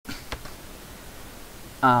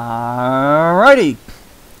Alrighty.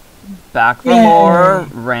 Back for Yay. more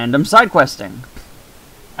random side questing.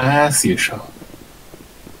 As usual.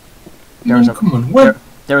 There was Come on, what?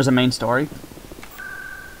 There was a main story.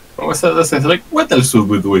 What's that? Like, what else would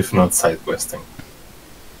we do if not side questing?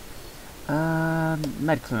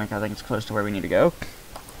 Med clinic, I think it's close to where we need to go.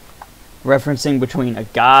 Referencing between a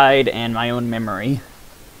guide and my own memory.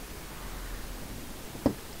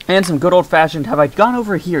 And some good old-fashioned, have I gone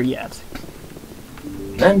over here yet?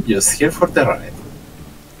 I'm just here for the ride.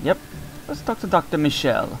 Yep. Let's talk to Dr.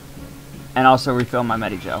 Michelle. And also refill my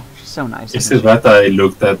Medigel. She's so nice. This is what I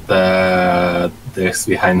looked at the desk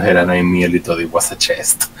behind her and I immediately thought it was a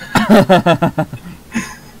chest.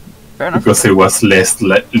 Fair enough. Because it was less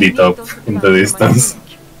lit up in the distance.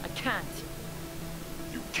 I can't.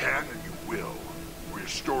 You can and you will, or your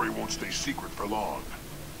story won't stay secret for long.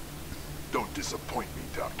 Don't disappoint me,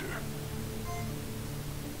 Doctor.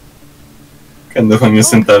 Kind of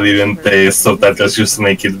amusing that even the subtitles just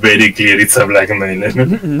make it very clear it's a blackmailer.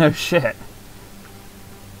 No shit.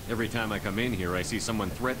 Every time I come in here, I see someone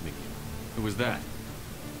threatening you. Who was that?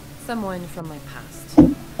 Someone from my past.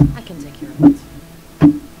 I can take care of it.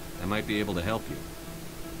 I might be able to help you.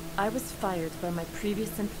 I was fired by my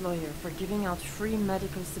previous employer for giving out free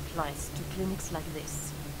medical supplies to clinics like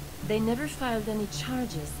this. They never filed any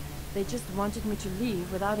charges. They just wanted me to leave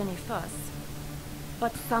without any fuss.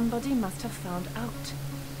 But somebody must have found out.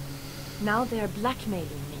 Now they are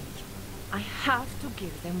blackmailing me. I have to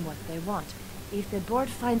give them what they want. If the board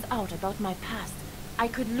finds out about my past, I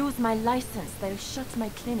could lose my license. They'll shut my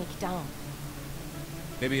clinic down.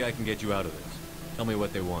 Maybe I can get you out of this. Tell me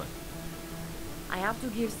what they want. I have to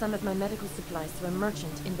give some of my medical supplies to a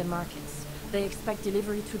merchant in the markets. They expect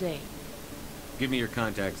delivery today. Give me your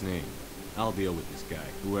contact's name. I'll deal with this guy,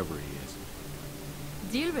 whoever he is.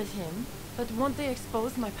 Deal with him? But won't they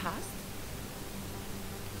expose my past?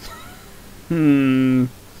 Nah,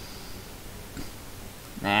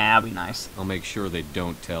 that'll be nice. I'll make sure they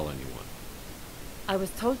don't tell anyone. I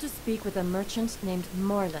was told to speak with a merchant named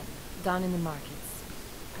Morlan down in the markets.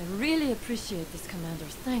 I really appreciate this, Commander.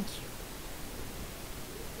 Thank you.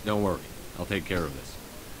 Don't worry. I'll take care of this.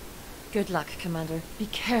 Good luck, Commander. Be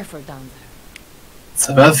careful down there. It's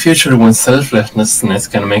a bad future when selflessness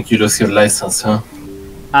can make you lose your license, huh?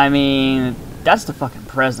 I mean, that's the fucking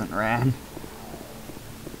present, Ran.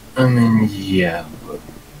 I mean, yeah, but...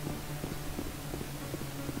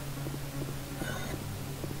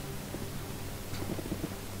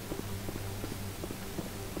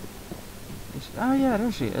 Oh yeah,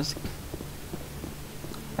 there she is.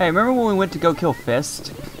 Hey, remember when we went to go kill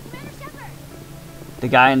Fist? The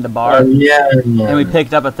guy in the bar? yeah. And we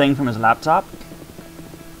picked up a thing from his laptop?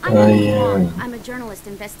 Yeah. I'm a journalist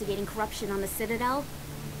investigating corruption on the Citadel.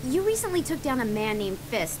 You recently took down a man named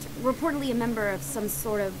Fist, reportedly a member of some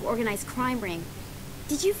sort of organized crime ring.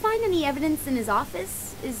 Did you find any evidence in his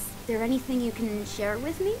office? Is there anything you can share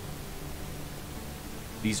with me?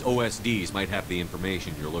 These OSDs might have the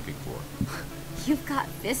information you're looking for. You've got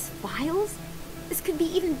Fist files? This could be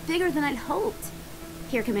even bigger than I'd hoped.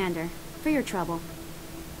 Here, Commander, for your trouble.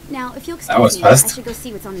 Now, if you'll excuse me, I should go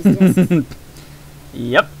see what's on these discs.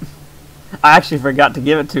 Yep. I actually forgot to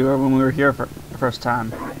give it to her when we were here for the first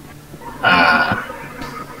time.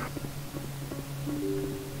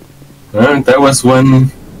 Well, that was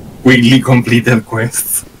one weekly completed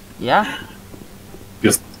quest. Yeah.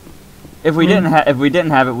 Just if we didn't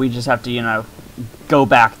have it, we just have to, you know, go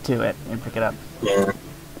back to it and pick it up. yeah,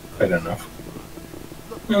 fair enough.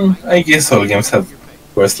 I guess all games have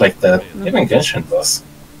quests like that. Even Genshin does.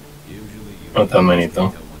 Not that many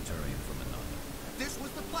though. This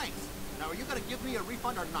was the place. Now, are you going to give me a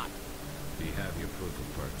refund or not? Do you have your proof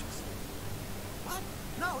of purchase? What?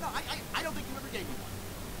 No, I don't think you ever gave me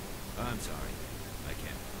one. I'm sorry. I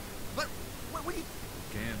can't. But what do you...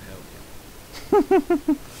 Can't help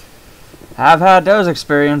you. I've had those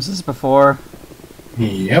experiences before.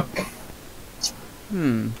 Yep.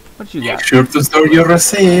 What you Make got? sure to store your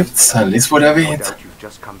receipts, at least for a No bit. doubt you've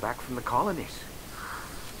just come back from the colonies.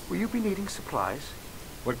 Will you be needing supplies?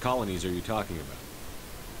 What colonies are you talking about?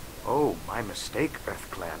 Oh, my mistake,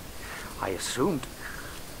 EarthClan. I assumed...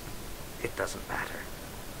 It doesn't matter.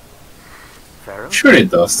 Pharaoh? Sure it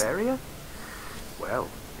does. Bavaria? Well,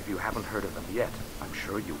 if you haven't heard of them yet, I'm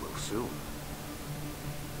sure you will soon.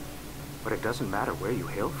 But it doesn't matter where you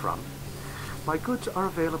hail from. My goods are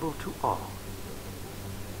available to all.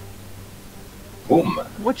 Boom.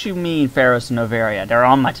 What you mean, Pharos and Novaria? They're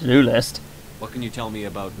on my to-do list. What can you tell me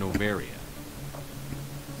about Novaria?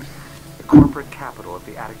 The corporate capital of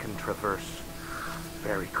the Attican Traverse.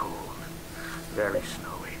 Very cold. Very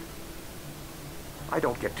snowy. I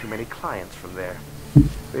don't get too many clients from there.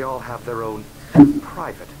 They all have their own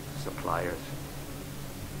private suppliers.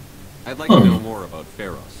 I'd like to know more about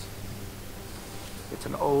Pharos. It's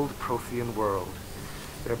an old Prothean world.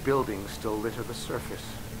 Their buildings still litter the surface.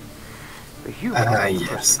 The humans are the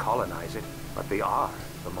first to colonize it, but they are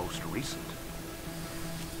the most recent.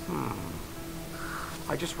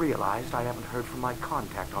 I just realized I haven't heard from my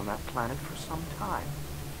contact on that planet for some time.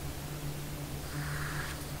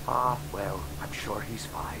 Ah, well, I'm sure he's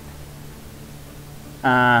fine.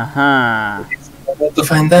 About to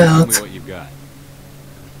find Tell out. me what you've got.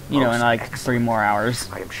 You know, in like 3 more hours.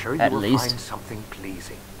 I am sure you at will least. find something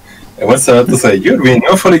pleasing. I was about to say, you're being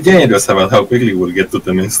awfully generous about how quickly we'll get to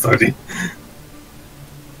the main story.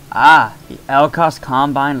 Ah, the Elkos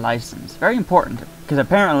Combine license. Very important, because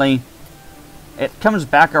apparently it comes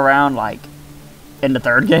back around like in the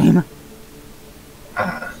 3rd game.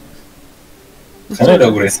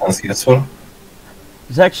 Canada sounds useful.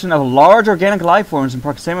 Detection of large organic life forms in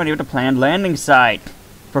proximity with the planned landing site.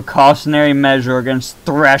 Precautionary measure against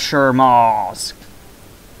thresher moths.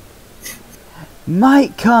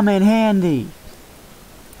 Might come in handy.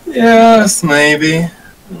 Yes, maybe.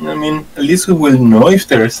 I mean, at least we will know if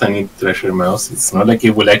there's any treasure mouse. It's not like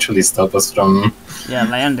it will actually stop us from... Yeah,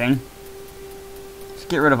 landing. Just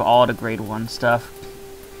get rid of all the grade 1 stuff.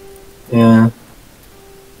 Yeah.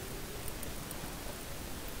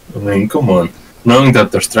 I mean, come on. Knowing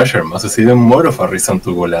that there's treasure mouse is even more of a reason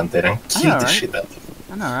to go land there and kill the shit out of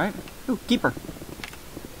it. I know, right? Ooh, keeper.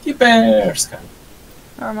 Keepers!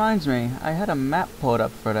 That reminds me, I had a map pulled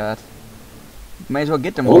up for that. May as well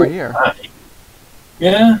get them over here.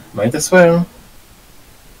 Yeah, might as well.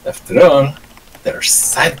 After all, there's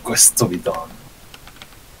side quests to be done.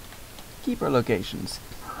 Keeper locations.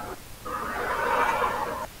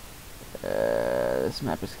 This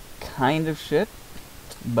map is kind of shit,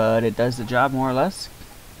 but it does the job more or less.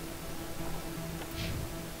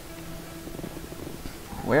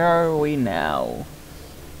 Where are we now?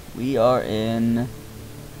 We are in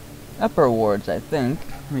Upper Wards, I think.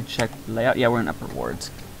 Let me check the layout. Yeah, we're in Upper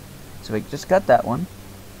Wards. So we just got that one.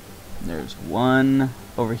 There's one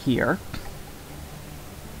over here.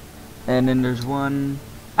 And then there's one...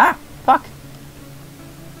 Ah! Fuck!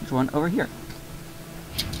 There's one over here.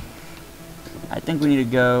 I think we need to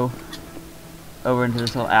go over into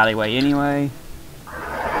this little alleyway anyway.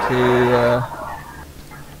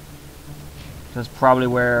 That's probably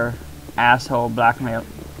where asshole blackmail...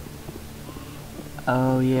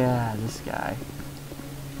 Oh yeah, this guy.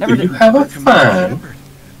 Never Did you have a fan? Shepard,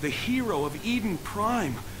 the hero of Eden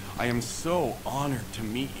Prime. I am so honored to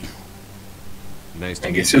meet you. Nice to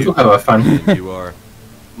I meet guess you do have a fan. And you are...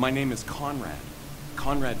 My name is Conrad.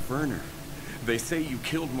 Conrad Werner. They say you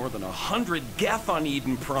killed more than 100 Geth on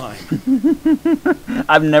Eden Prime.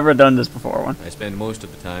 I've never done this before. I spend most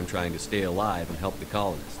of the time trying to stay alive and help the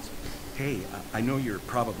colonists. Hey, I know you're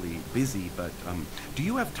probably busy, but do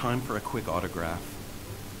you have time for a quick autograph?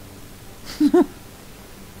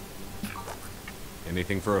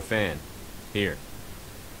 Anything for a fan. Here.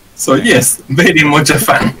 So yes, very much a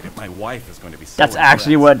fan. My wife is going to be so That's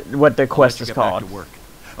actually impressed. what the quest is Get back called. to work.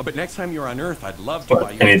 But next time you're on Earth, I'd love to buy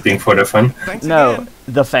What, you anything for the fun? Thanks No, again.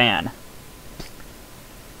 the fan.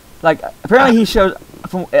 Like, apparently he shows...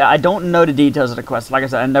 I don't know the details of the quest. Like I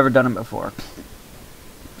said, I've never done them before.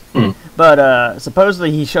 But,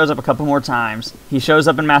 supposedly he shows up a couple more times. He shows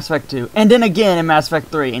up in Mass Effect 2, and then again in Mass Effect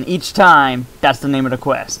 3, and each time, that's the name of the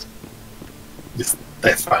quest. Just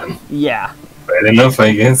that fun. Yeah. Fair enough,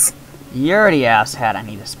 I guess. You're the asshat I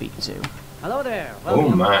need to speak to. Hello there. Oh,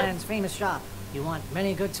 Welcome to my. Ryan's famous shop. You want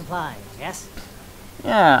many good supplies, yes?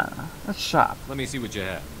 Yeah, let's shop. Let me see what you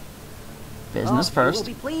have. Business You first. will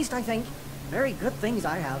be pleased, I think. Very good things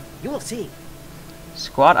I have. You will see.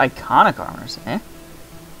 Squad iconic armors, eh?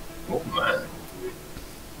 Oh man.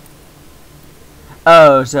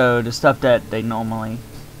 Oh, so the stuff that they normally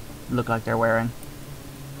look like they're wearing.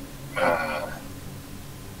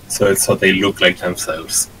 So it's how they look like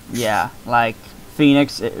themselves. Yeah, like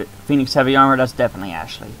Phoenix heavy armor, that's definitely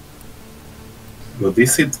Ashley. But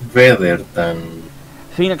is it better than...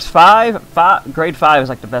 Phoenix 5, grade 5 is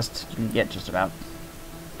like the best you can get just about.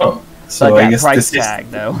 Oh, so But I that guess price this is...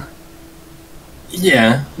 tag though.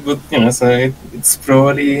 Yeah, but you know, so it's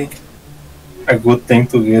probably a good thing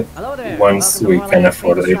to get Hello there. once Welcome to we Ryan's can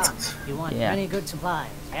afford famous it. shop. You want Yeah. many good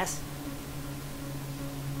supplies, yes?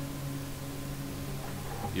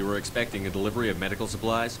 You were expecting a delivery of medical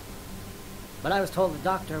supplies? But I was told the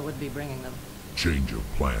doctor would be bringing them. Change of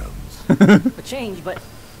plans. A change, but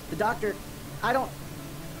the doctor... I don't...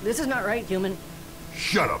 This is not right, human.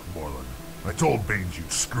 Shut up, Moreland. I told Baines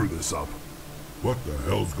you'd screw this up. What the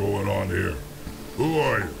hell's going on here? Who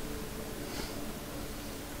are you?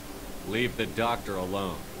 Leave the doctor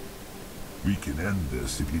alone. We can end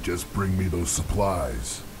this if you just bring me those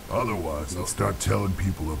supplies. Otherwise, I'll start telling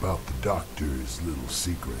people about the doctor's little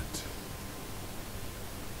secret.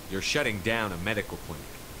 You're shutting down a medical clinic.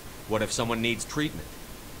 What if someone needs treatment?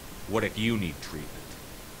 What if you need treatment?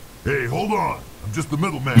 Hey, hold on. I'm just the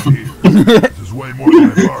middleman here. This is way more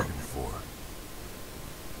than I bargained for.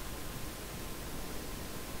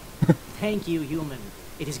 Thank you, human.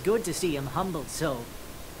 It is good to see him humbled so.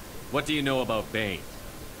 What do you know about Bane?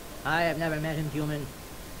 I have never met him, human.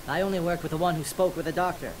 I only worked with the one who spoke with the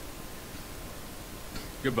doctor.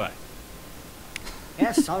 Goodbye.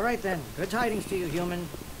 Yes, all right then. Good tidings to you, human.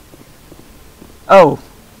 Oh,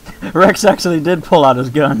 Rex actually did pull out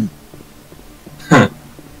his gun.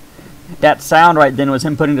 That sound right then was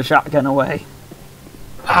him putting the shotgun away.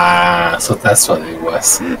 Ah, so that's what it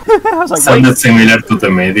was. I was like, sounded wait. similar to the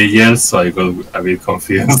melee yell, so I got a bit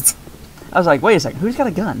confused. I was like, wait a second, who's got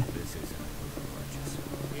a gun?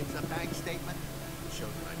 It's a bank statement. It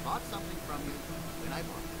shows that I bought something from you when I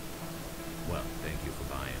bought it. Well, thank you for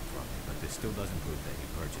buying from me, but this still doesn't prove that you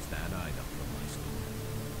purchased that item from my store.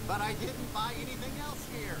 But I didn't buy anything else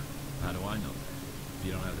here. How do I know that? If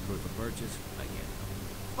you don't have the proof of purchase, I can't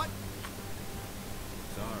know. What?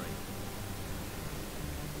 Sorry.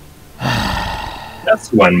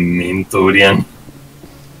 That's one mean Turian.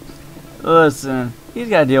 Listen, he's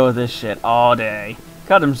got to deal with this shit all day.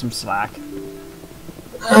 Cut him some slack.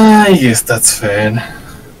 I guess that's fair.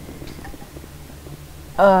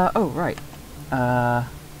 Oh, right. And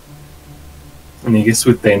I guess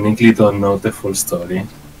we technically don't know the full story.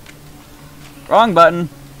 Wrong button.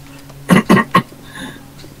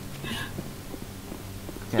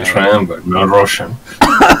 Just remember, no Russian.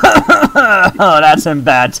 Oh, that's in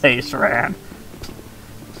bad taste, Ran.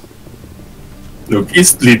 Look,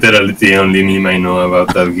 it's literally the only meme I know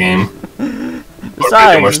about that game. Or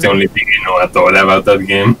pretty much the only thing I know at all about that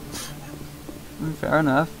game. Fair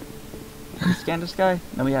enough. We scanned this guy?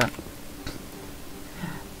 No, we haven't.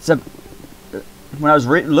 So, when I was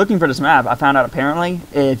looking for this map, I found out apparently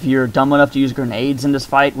if you're dumb enough to use grenades in this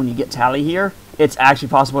fight when you get Tally here, it's actually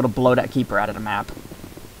possible to blow that keeper out of the map.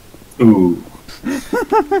 Ooh.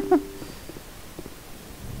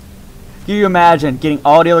 Can you imagine getting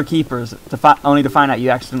all the other keepers to only to find out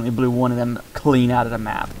you accidentally blew one of them clean out of the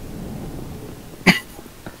map?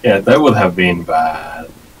 Yeah, that would have been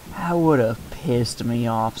bad. That would have pissed me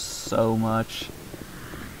off so much.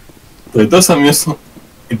 But it does amuse me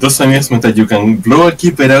that you can blow a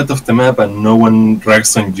keeper out of the map and no one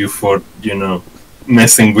rags on you for, you know,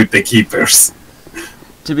 messing with the keepers.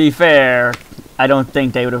 To be fair, I don't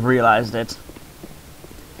think they would have realized it.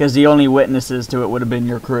 Because the only witnesses to it would have been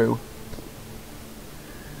your crew.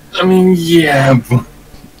 I mean, yeah.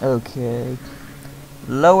 Okay.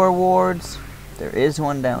 Lower wards. There is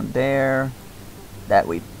one down there. That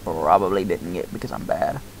we probably didn't get because I'm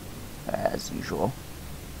bad. As usual.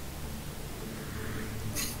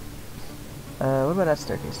 What about that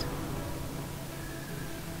staircase?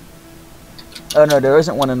 Oh no, there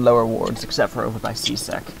isn't one in lower wards except for over by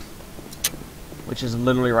C-Sec. Which is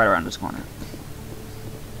literally right around this corner.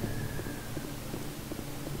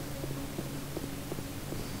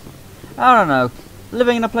 I don't know.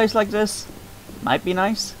 Living in a place like this might be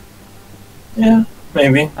nice. Yeah,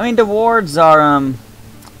 maybe. I mean, the wards are,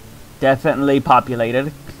 definitely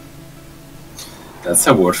populated. That's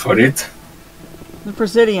a word for it. The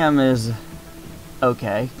Presidium is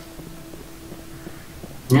okay.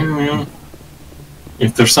 Yeah.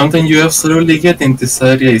 If there's something you absolutely get in this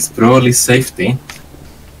area, it's probably safety.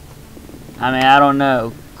 I mean, I don't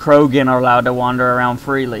know. Krogan are allowed to wander around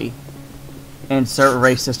freely. Insert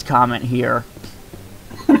racist comment here.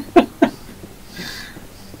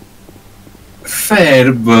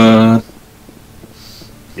 Fair, but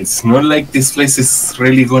it's not like this place is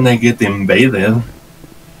really gonna get invaded.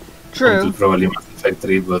 True. Until probably Mass Effect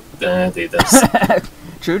 3, but they does.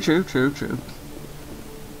 True.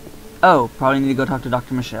 Oh, probably need to go talk to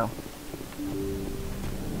Dr. Michelle.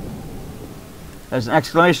 There's an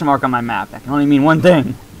exclamation mark on my map. That can only mean one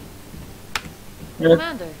thing.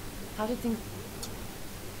 Commander, how did things...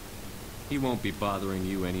 He won't be bothering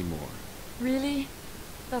you anymore. Really?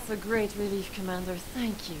 That's a great relief, Commander.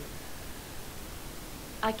 Thank you.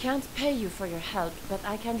 I can't pay you for your help, but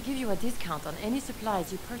I can give you a discount on any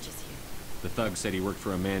supplies you purchase here. The thug said he worked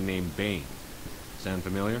for a man named Bane. Sound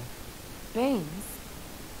familiar? Baines?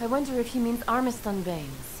 I wonder if he means Armiston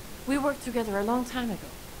Baines. We worked together a long time ago.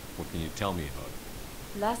 What can you tell me about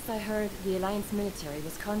it? Last I heard, the Alliance military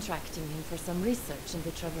was contracting him for some research in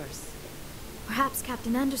the Traverse. Perhaps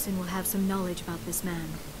Captain Anderson will have some knowledge about this man.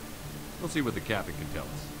 We'll see what the captain can tell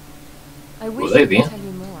us. I wish Good I idea. could tell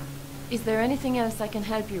you more. Is there anything else I can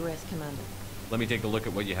help you with, Commander? Let me take a look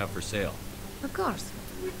at what you have for sale. Of course.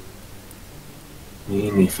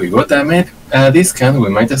 And if we got a discount, we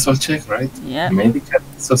might as well check, right? Yeah. Medical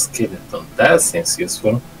exoskeleton. That seems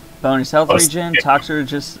useful. Bonus health Or regen,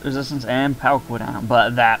 toxic resistance, and power cooldown.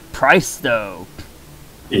 But that price, though.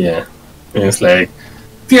 Yeah. It's like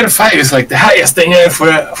tier 5 is like the highest thing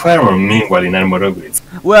ever for armor. Meanwhile, in armor upgrades.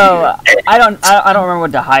 Well, I don't remember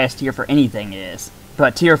what the highest tier for anything is,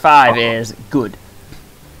 but tier 5 is good.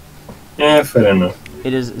 Yeah, fair enough.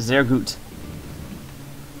 It is sehr gut.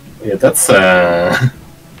 Yeah, that's a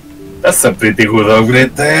pretty good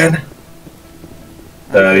upgrade then.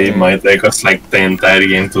 That it might take us like the entire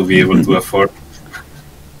game to be able to afford.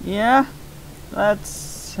 Yeah,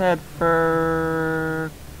 let's head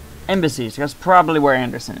for embassies. That's probably where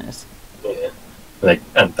Anderson is. Yeah. Like,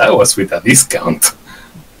 and that was with a discount.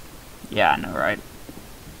 Yeah, I know, right?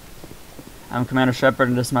 I'm Commander Shepard,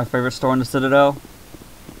 and this is my favorite store in the Citadel.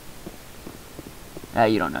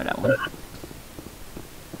 You don't know that one.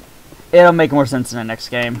 It'll make more sense in the next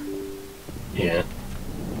game. Yeah.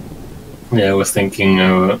 Yeah, I was thinking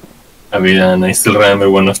and I still remember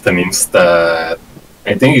one of the memes that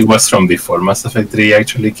I think it was from before Mass Effect 3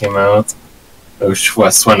 actually came out, which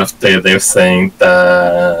was one of them saying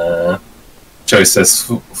that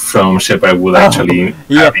choices from Shepard would actually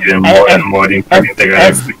have even more and more impact in the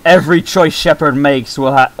galaxy. Every choice Shepard makes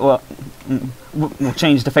will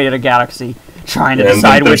change the fate of the galaxy, trying to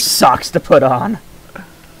decide which socks to put on.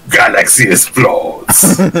 Galaxy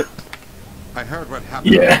explodes! I heard what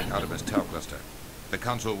happened on the Artemis Tau Cluster. The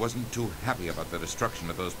Council wasn't too happy about the destruction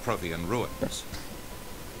of those Prothean ruins.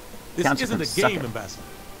 This isn't a game, Ambassador.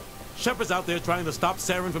 Shepard's out there trying to stop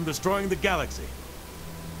Saren from destroying the galaxy.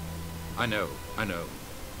 I know.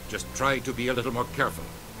 Just try to be a little more careful.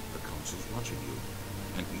 The Council's watching you,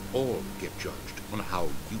 and we all get judged on how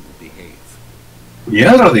you behave. We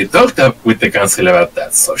already talked up with the Council about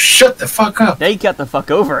that, so shut the fuck up! They got the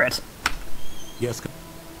fuck over it. Yes.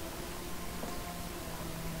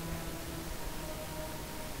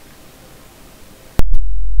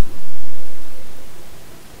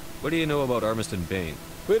 What do you know about Armiston Bane?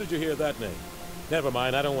 Where did you hear that name? Never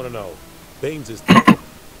mind, I don't want to know. Baines is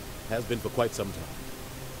has been for quite some time.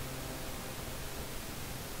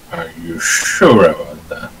 Are you sure about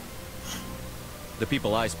that? The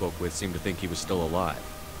people I spoke with seemed to think he was still alive.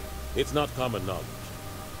 It's not common knowledge.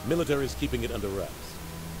 Military's keeping it under wraps.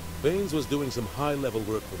 Baines was doing some high-level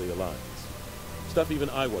work for the Alliance. Stuff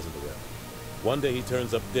even I wasn't aware of. One day he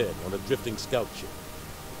turns up dead on a drifting scout ship.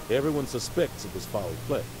 Everyone suspects it was foul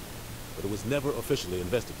play, but it was never officially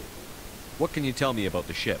investigated. What can you tell me about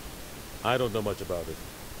the ship? I don't know much about it.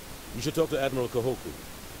 You should talk to Admiral Kahoku.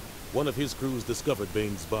 One of his crews discovered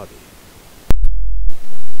Baines' body.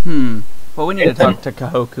 Well, we need to talk to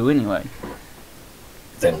Kahoku anyway.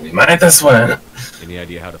 Then we might as well. Any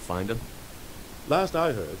idea how to find him? Last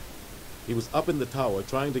I heard, he was up in the tower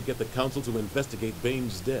trying to get the Council to investigate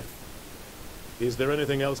Baines' death. Is there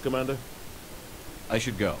anything else, Commander? I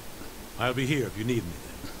should go. I'll be here if you need me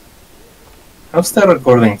then. How's the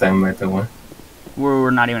recording time, by the way?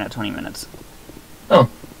 We're not even at 20 minutes. Oh,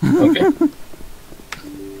 okay.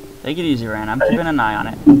 Take it easy, Ran. I'm keeping an eye on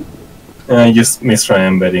it. I just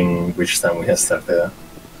misremembering which time we have started.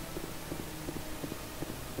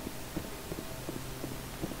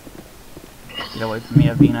 Get away from me,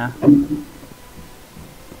 Avina.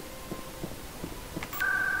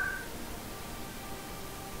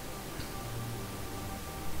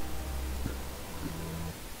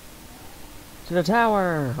 To the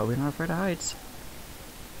tower! Oh, we're not afraid of heights.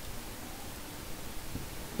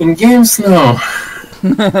 In games, no.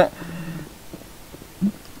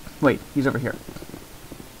 Wait, he's over here.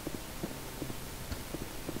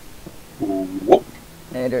 Whoop.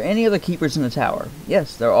 Are there any other keepers in the tower?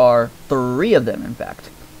 Yes, there are 3 of them, in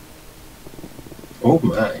fact. Oh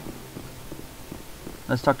my.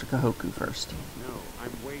 Let's talk to Kahoku first. No,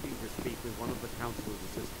 I'm waiting to speak with one of the Council's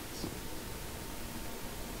assistants.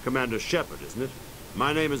 Commander Shepard, isn't it?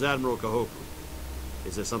 My name is Admiral Kahoku.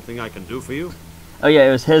 Is there something I can do for you? Oh yeah,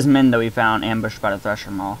 it was his men that we found ambushed by the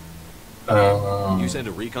Thresher Maw. You sent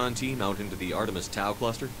a recon team out into the Artemis Tau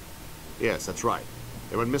Cluster? Yes, that's right.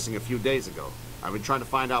 They went missing a few days ago. I've been trying to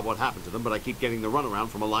find out what happened to them, but I keep getting the runaround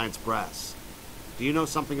from Alliance brass. Do you know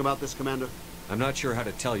something about this, Commander? I'm not sure how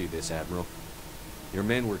to tell you this, Admiral. Your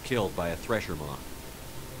men were killed by a Thresher Maw.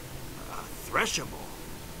 A Thresher Maw?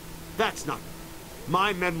 That's not...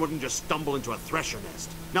 My men wouldn't just stumble into a Thresher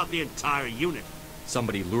nest. Not the entire unit.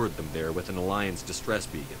 Somebody lured them there with an Alliance distress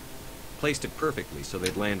beacon. Placed it perfectly so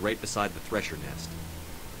they'd land right beside the Thresher nest.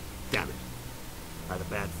 damn it. I had a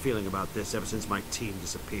bad feeling about this ever since my team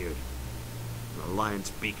disappeared. An Alliance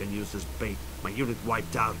beacon used as bait, my unit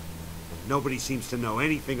wiped out, and nobody seems to know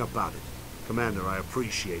anything about it. Commander, I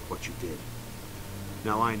appreciate what you did.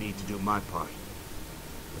 Now I need to do my part.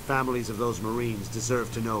 The families of those Marines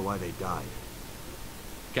deserve to know why they died.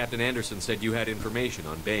 Captain Anderson said you had information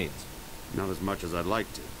on Baines. Not as much as I'd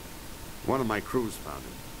like to. One of my crews found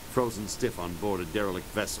him, frozen stiff on board a derelict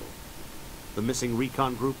vessel. The missing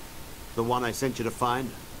recon group? The one I sent you to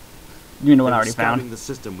find? You know what I already found. Scouting the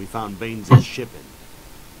system we found Baines' ship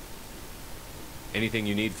in. Anything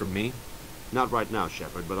you need from me? Not right now,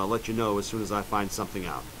 Shepard, but I'll let you know as soon as I find something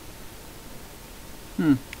out.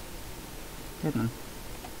 Good one.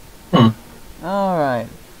 Alright.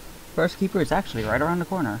 First keeper is actually right around the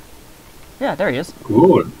corner. Yeah, there he is.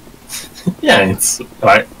 Cool. Yeah, it's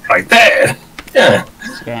right there. Yeah.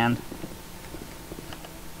 Scanned.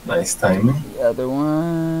 Nice timing. The other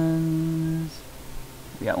ones...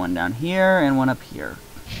 We got one down here and one up here.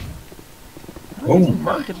 Oh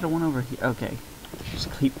my. Get the one over here. Okay.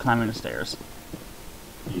 Just keep climbing the stairs.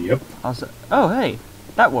 Yep. Also... Oh, hey!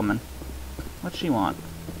 That woman. What's she want?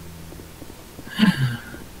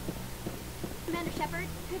 Commander Shepard,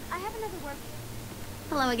 could I have another word?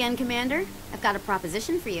 Hello again, Commander. I've got a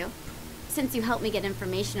proposition for you. Since you helped me get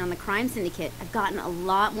information on the crime syndicate, I've gotten a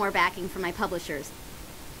lot more backing from my publishers.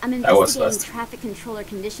 I'm investigating traffic controller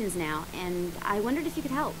conditions now, and I wondered if you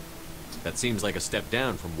could help. That seems like a step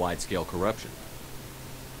down from wide-scale corruption.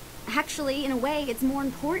 Actually, in a way, it's more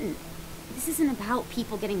important. This isn't about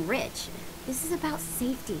people getting rich. This is about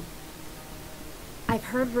safety. I've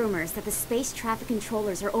heard rumors that the space traffic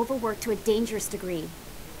controllers are overworked to a dangerous degree.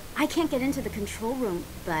 I can't get into the control room,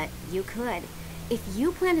 but you could. If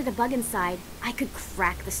you planted a bug inside, I could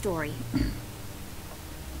crack the story.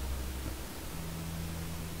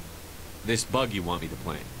 This bug you want me to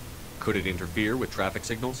plant, could it interfere with traffic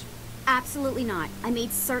signals? Absolutely not. I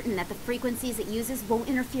made certain that the frequencies it uses won't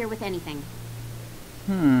interfere with anything.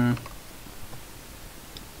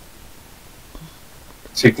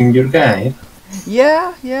 Checking your guide.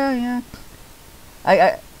 Yeah.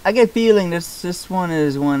 I get a feeling this one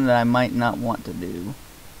is one that I might not want to do.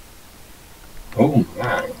 Oh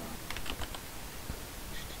my.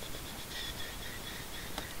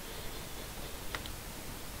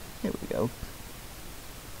 Here we go.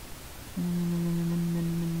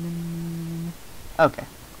 Okay,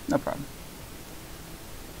 no problem.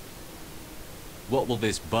 What will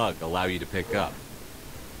this bug allow you to pick up?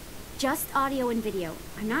 Just audio and video.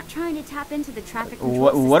 I'm not trying to tap into the traffic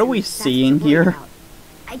control What are we seeing here?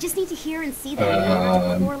 I just need to hear and see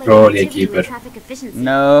them. Probably a keeper. Traffic efficiency.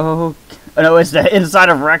 No, it's the inside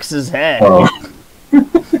of Rex's head. Oh.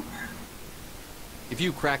 If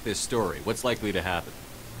you crack this story, what's likely to happen?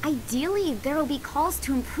 Ideally, there will be calls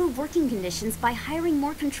to improve working conditions by hiring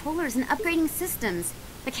more controllers and upgrading systems.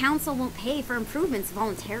 The council won't pay for improvements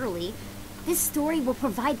voluntarily. This story will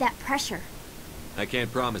provide that pressure. I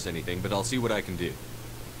can't promise anything, but I'll see what I can do.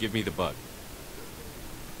 Give me the bug.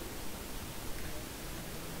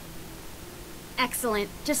 Excellent.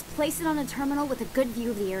 Just place it on a terminal with a good view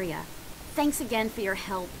of the area. Thanks again for your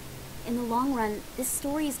help. In the long run, this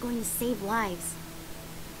story is going to save lives.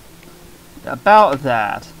 About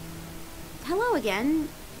that. Hello again.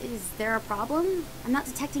 Is there a problem? I'm not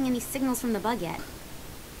detecting any signals from the bug yet.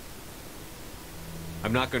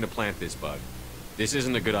 I'm not going to plant this bug. This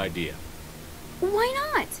isn't a good idea. Why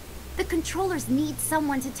not? The controllers need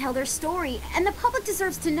someone to tell their story, and the public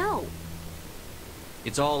deserves to know.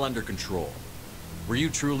 It's all under control. Were you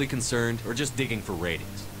truly concerned, or just digging for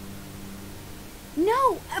ratings?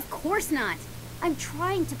 No, of course not. I'm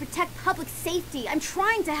trying to protect public safety. I'm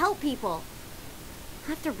trying to help people.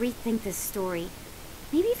 I'll have to rethink this story.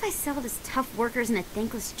 Maybe if I sell it as tough workers in a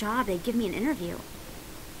thankless job, they'd give me an interview.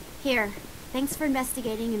 Here, thanks for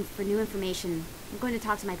investigating and for new information. I'm going to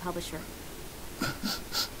talk to my publisher.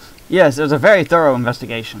 Yes, it was a very thorough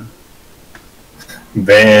investigation.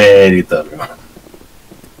 Very thorough.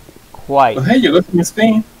 Quite. Oh, hey, you got me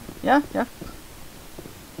Spain. Yeah.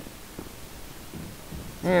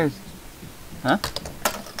 There's... Huh?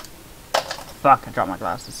 Fuck, I dropped my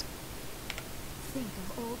glasses. Think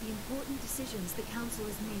of all the important decisions the Council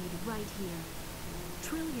has made right here.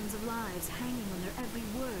 Trillions of lives hanging on their every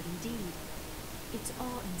word and deed. It's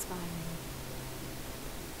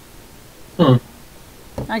awe-inspiring.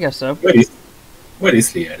 I guess so. Where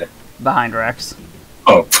is Liara? Behind Rex.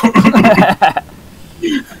 Oh.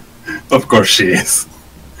 Of course she is.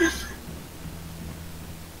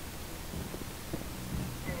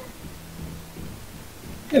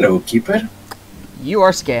 Hello, Keeper. You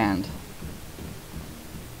are scanned.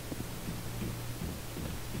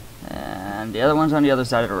 And the other one's on the other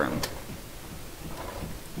side of the room.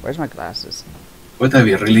 Where's my glasses? What have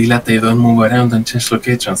you really let they don't move around and change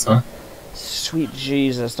locations, huh? Sweet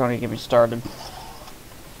Jesus, don't even get me started.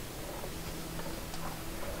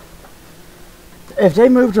 If they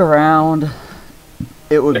moved around,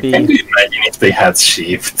 it would be... Can you imagine if they had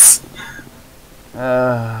shifts?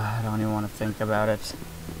 I don't even want to think about it.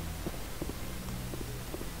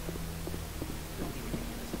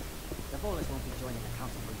 The Volus won't be joining the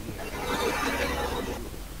council for years. The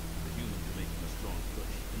humans are making a strong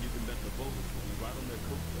push, and you can bet the Volus will be right on their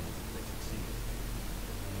coattails if they succeed.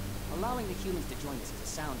 Allowing the humans to join us is a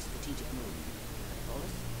sound strategic move. But the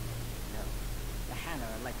Volus? No. The Hanna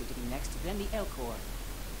are likely to be next, then the Elcor.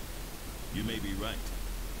 You may be right.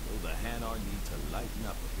 Though the Hanar need to lighten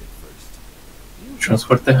up a bit first.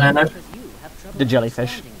 Transport the Hanar? The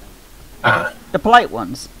jellyfish. Ah. The polite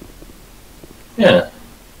ones. Yeah.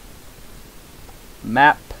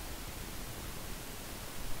 Map.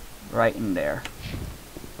 Right in there.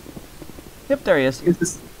 Yep, there he is.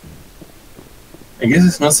 I guess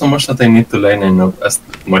it's not so much that they need to line up as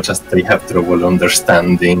much as they have trouble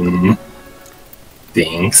understanding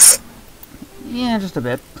things. Yeah, just a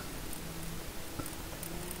bit.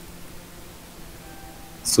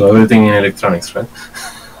 So everything in electronics, right?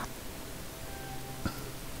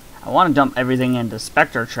 I want to dump everything into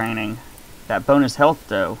Spectre training. That bonus health,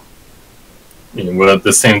 though. Yeah, but at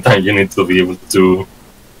the same time, you need to be able to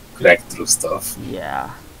crack through stuff.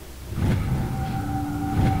 Yeah.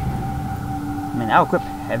 I mean, I'll equip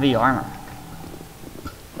heavy armor.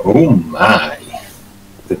 Oh my!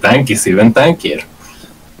 The tank is even tankier.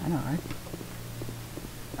 I know, right?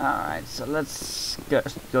 Alright, so let's go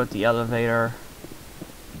with the elevator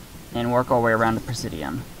and work our way around the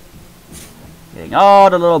Presidium. Getting all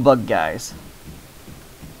the little bug guys.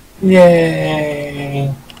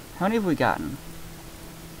 Yay! How many have we gotten?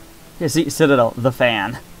 Yeah, see, Citadel, the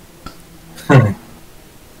fan.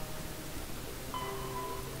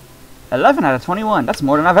 11 out of 21. That's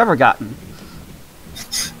more than I've ever gotten.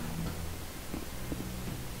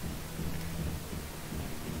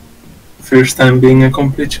 First time being a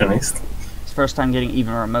completionist. It's first time getting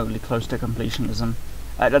even remotely close to completionism.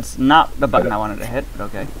 That's not the button I wanted to hit, but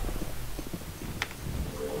okay.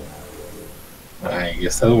 I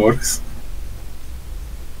guess that works.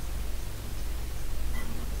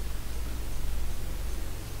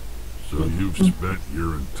 So you've spent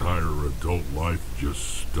your entire adult life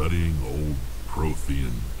just studying old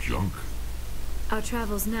Prothean junk? Our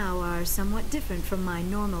travels now are somewhat different from my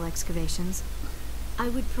normal excavations. I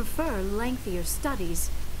would prefer lengthier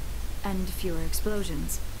studies and fewer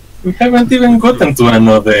explosions. We haven't even gotten to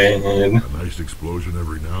another. A nice explosion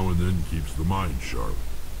every now and then keeps the mind sharp.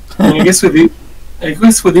 I guess we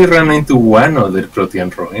did run into one other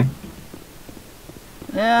Protean ruin.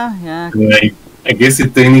 Yeah. I guess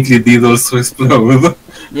it technically did also explode.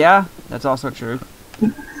 Yeah, that's also true.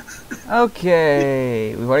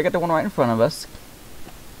 Okay, we've already got the one right in front of us.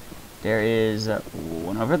 There is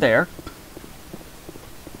one over there.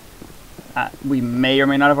 We may or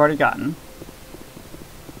may not have already gotten.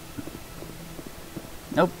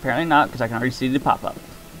 Nope, apparently not, because I can already see the pop-up.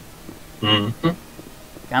 Mm-hmm.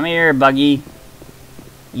 Come here, Buggy.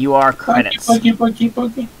 You are credits. Buggy.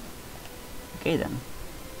 Okay, then.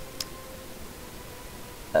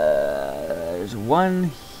 There's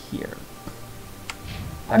one here.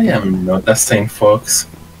 I am not a Saint Fox.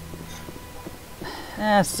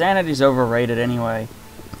 Sanity's overrated anyway.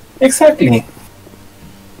 Exactly.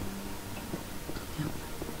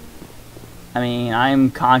 I mean,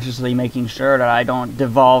 I'm consciously making sure that I don't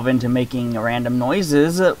devolve into making random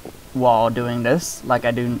noises while doing this, like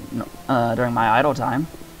I do during my idle time.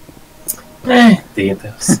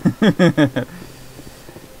 Details.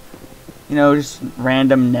 You know, just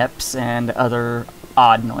random neps and other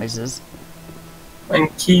odd noises.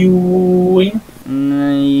 Thank you.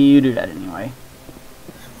 You do that anyway.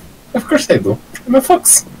 Of course I do. I'm a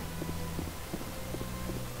fox.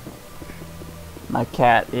 My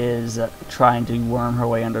cat is trying to worm her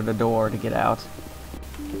way under the door to get out.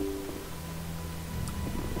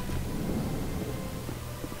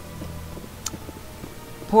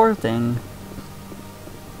 Poor thing.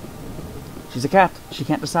 She's a cat. She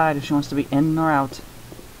can't decide if she wants to be in or out.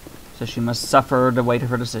 So she must suffer the weight of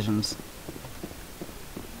her decisions.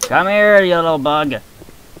 Come here, you little bug.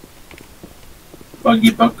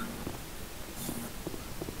 Buggy bug.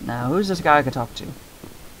 Now, who's this guy I could talk to?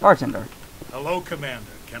 Bartender. Hello,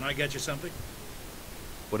 Commander. Can I get you something?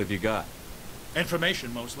 What have you got?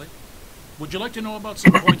 Information, mostly. Would you like to know about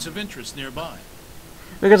some points of interest nearby?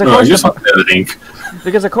 Because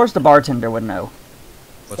of course the bartender would know.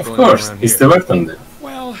 What's going on around he's here? the bartender.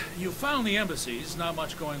 Well, you found the embassies, not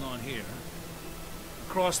much going on here.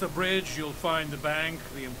 Across the bridge, you'll find the bank,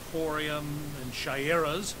 the Emporium, and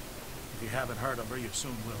Shira's. If you haven't heard of her, you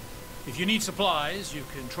soon will. If you need supplies, you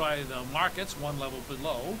can try the markets one level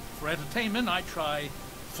below. For entertainment, I try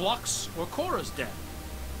Flux or Cora's Den.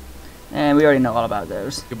 And we already know all about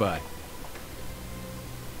those. Goodbye.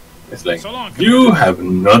 It's like, So long, you have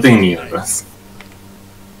nothing new. Us.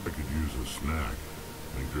 I could use a snack.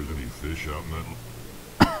 Think there's any fish out in that?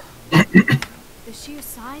 The sheer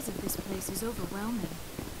size of this place is overwhelming.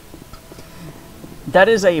 That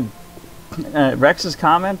is a Rex's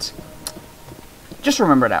comment. Just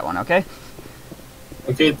remember that one, okay?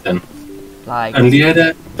 Okay then. Like, and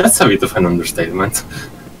yeah, that's a bit of an understatement.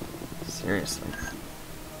 Seriously.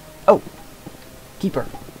 Oh, keeper,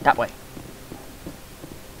 that way.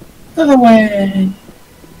 That way.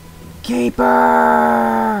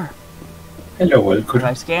 Keeper. Hello, welcome. Have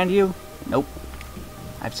I scanned you? Nope.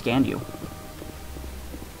 I've scanned you.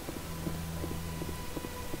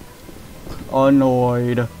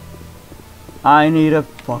 Annoyed. I need a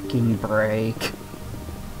fucking break.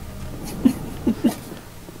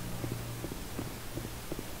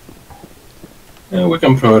 Yeah, we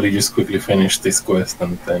can probably just quickly finish this quest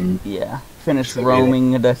and then... Yeah, finish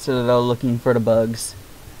roaming the Citadel looking for the bugs.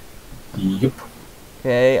 Yep.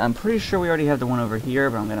 Okay, I'm pretty sure we already have the one over here,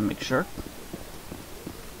 but I'm gonna make sure.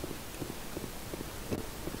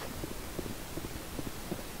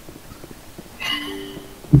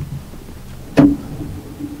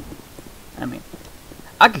 I mean,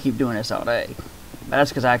 I could keep doing this all day, but that's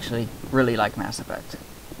because I actually really like Mass Effect.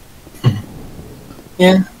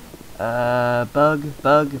 Yeah. Bug.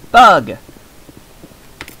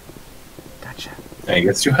 Gotcha. I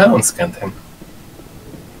guess you haven't scanned him.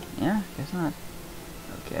 Yeah, guess not.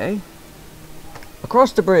 Okay.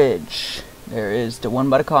 Across the bridge, there is the one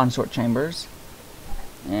by the consort chambers,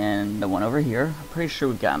 and the one over here. I'm pretty sure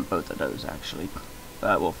we've gotten both of those, actually,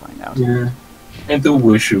 but we'll find out. Yeah. I do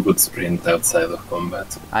wish you could sprint outside of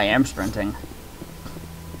combat. I am sprinting.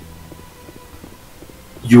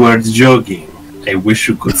 You are jogging. I wish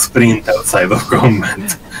you could sprint outside of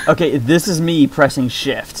combat. Okay, this is me pressing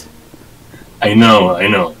shift. I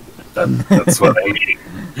know. That's what I mean.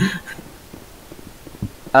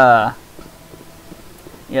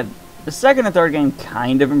 Yeah, the second and third game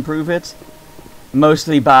kind of improve it,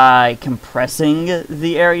 mostly by compressing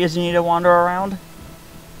the areas you need to wander around.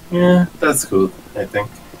 Yeah, that's good, I think.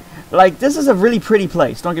 Like, this is a really pretty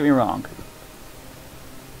place, don't get me wrong.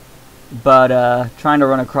 But, trying to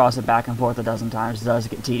run across it back and forth a dozen times does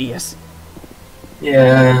get tedious.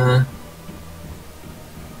 Yeah.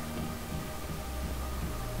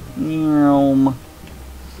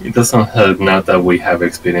 It doesn't help now that we have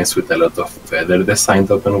experience with a lot of better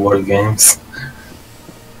designed open world games.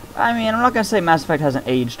 I mean, I'm not gonna say Mass Effect hasn't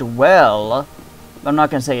aged well, but I'm not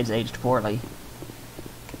gonna say it's aged poorly.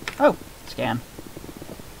 Oh, scan.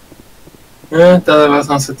 Yeah, that was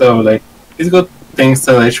also like, it's got things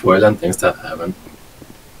that age well and things that haven't.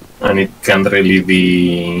 And it can't really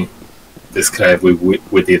be described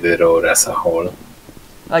with either or as a whole.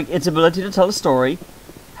 Like, its ability to tell a story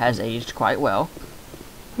has aged quite well.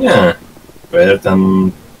 Yeah, better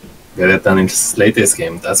than its latest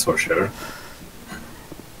game, that's for sure.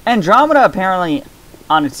 Andromeda apparently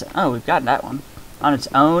on its we've got that one. On its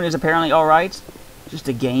own is apparently alright. Just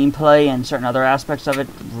the gameplay and certain other aspects of it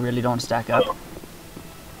really don't stack up.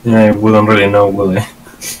 Yeah, we don't really know, will they?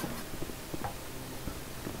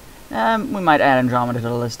 We might add Andromeda to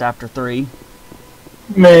the list after 3.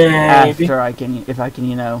 Maybe. After if I can,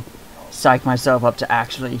 you know, psych myself up to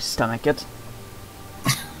actually stomach it.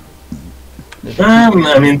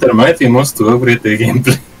 I mean, there might be mods to upgrade the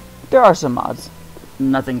gameplay. There are some mods.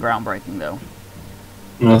 Nothing groundbreaking, though.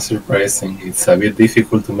 Not surprising. It's a bit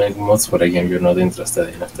difficult to make mods for a game you're not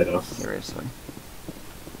interested in after all. Seriously.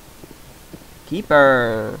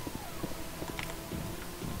 Keeper!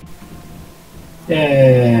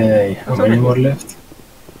 Yay! How many more left?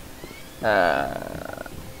 I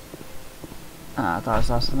thought I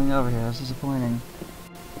saw something over here. That's disappointing.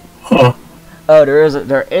 Huh. Oh, there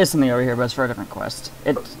is something over here, but it's for a different quest.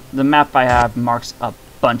 The map I have marks a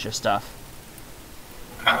bunch of stuff.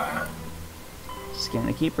 Scan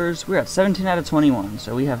the keepers. We're at 17 out of 21,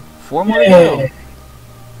 so we have 4 more to go.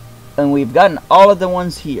 And we've gotten all of the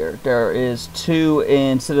ones here. There is 2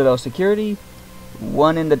 in Citadel Security,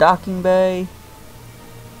 1 in the docking bay.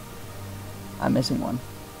 I'm missing 1.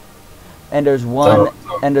 And there's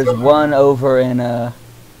one over in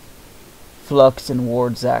Flux and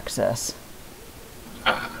Ward's Access,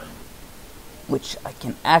 which I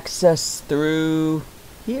can access through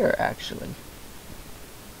here, actually.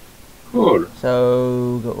 Cool.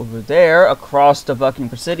 So go over there, across the fucking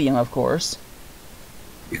Presidium, of course.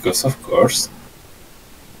 Because of course.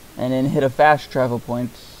 And then hit a fast travel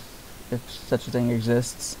point, if such a thing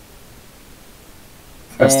exists.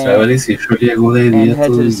 Fast travel is usually a good idea. And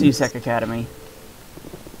head to the CSEC Academy.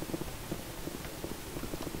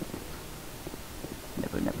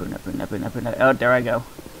 Oh, there I go.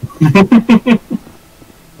 Who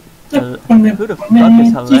the fuck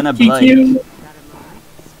is Helena Blake?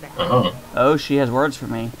 Oh, she has words for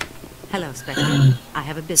me. Hello, Spectre. I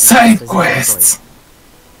have a business Side proposition quests. for you.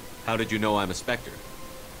 How did you know I'm a Spectre?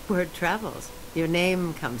 Word travels. Your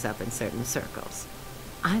name comes up in certain circles.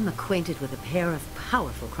 I'm acquainted with a pair of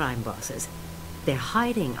powerful crime bosses. They're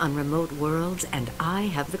hiding on remote worlds, and I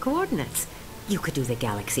have the coordinates. You could do the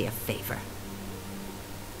galaxy a favor.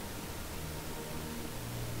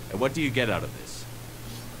 And what do you get out of this?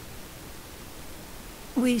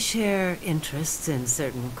 We share interests in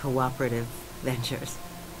certain cooperative ventures,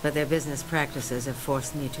 but their business practices have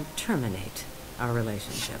forced me to terminate our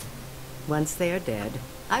relationship. Once they are dead,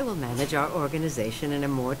 I will manage our organization in a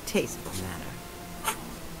more tasteful manner.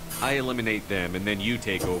 I eliminate them, and then you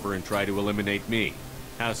take over and try to eliminate me.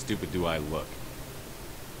 How stupid do I look?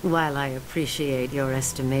 While I appreciate your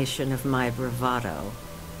estimation of my bravado,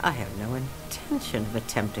 I have no intention of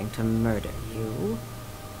attempting to murder you.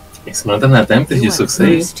 It's not an attempt if you succeed. You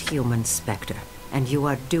are the first human Spectre, and you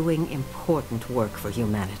are doing important work for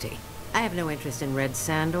humanity. I have no interest in red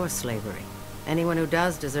sand or slavery. Anyone who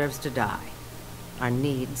does deserves to die. Our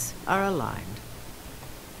needs are aligned.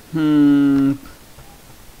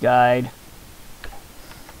 Guide.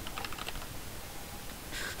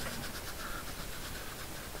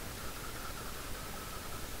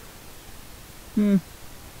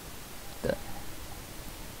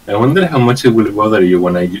 I wonder how much it will bother you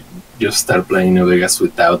when I just start playing New Vegas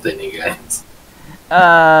without any guides.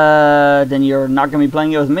 Then you're not gonna be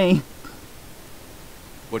playing it with me.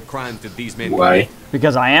 What crimes did these men Why? commit?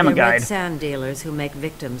 Because I am a They're guide. red sand dealers who make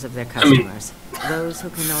victims of their customers. Those who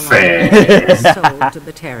can no fair. longer be sold to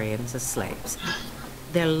Batarians as slaves.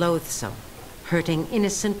 They're loathsome, hurting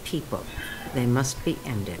innocent people. They must be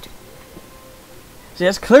ended. See,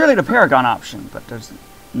 that's clearly the Paragon option, but there's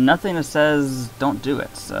nothing that says don't do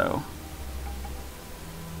it, so...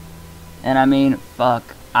 And I mean,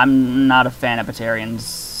 fuck, I'm not a fan of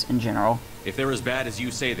Batarians in general. If they're as bad as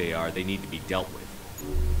you say they are, they need to be dealt with.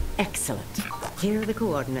 Excellent. Here are the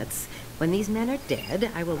coordinates. When these men are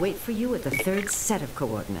dead, I will wait for you at the third set of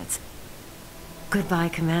coordinates. Goodbye,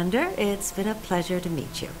 Commander. It's been a pleasure to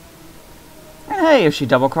meet you. Hey, if she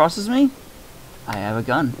double crosses me, I have a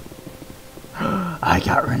gun. I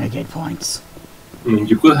got renegade points. I mean,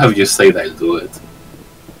 you could have just said I'll do it.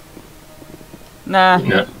 Nah.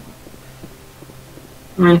 No.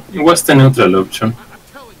 It was the neutral option.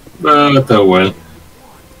 But oh well.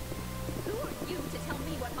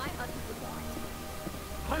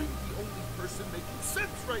 I'm the only person making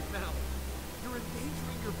sense right now. You're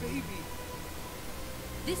endangering your baby.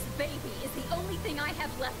 This baby is the only thing I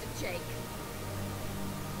have left of Jake.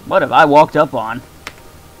 What have I walked up on?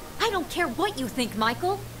 I don't care what you think,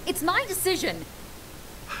 Michael. It's my decision.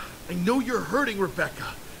 I know you're hurting,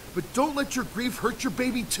 Rebecca, but don't let your grief hurt your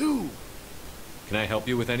baby too. Can I help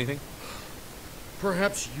you with anything?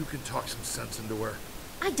 Perhaps you can talk some sense into her.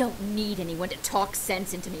 I don't need anyone to talk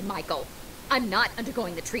sense into me, Michael. I'm not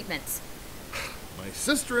undergoing the treatments. My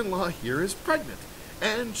sister-in-law here is pregnant,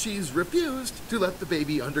 and she's refused to let the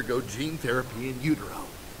baby undergo gene therapy in utero.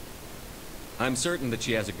 I'm certain that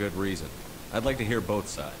she has a good reason. I'd like to hear both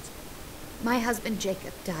sides. My husband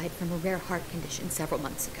Jacob died from a rare heart condition several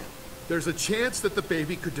months ago. There's a chance that the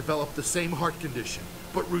baby could develop the same heart condition,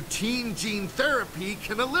 but routine gene therapy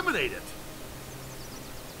can eliminate it.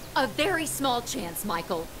 A very small chance,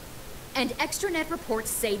 Michael. And extranet reports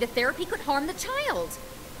say the therapy could harm the child.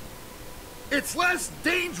 It's less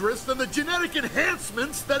dangerous than the genetic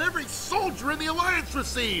enhancements that every soldier in the Alliance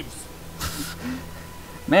receives.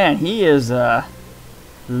 Man, he is,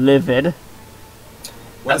 livid.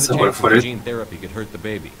 What's the chance that gene therapy could hurt the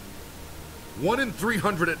baby? 1 in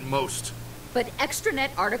 300 at most. But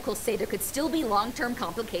extranet articles say there could still be long-term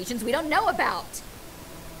complications we don't know about.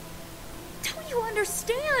 Don't you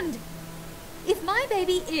understand? If my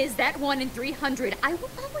baby is that 1 in 300, I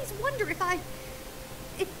will always wonder if I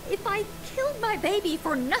killed my baby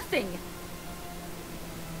for nothing.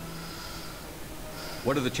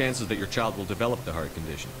 What are the chances that your child will develop the heart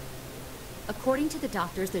condition? According to the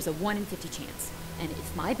doctors, there's a 1 in 50 chance. And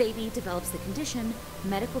if my baby develops the condition,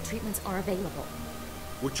 medical treatments are available.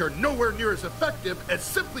 Which are nowhere near as effective as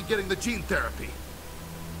simply getting the gene therapy.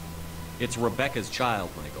 It's Rebecca's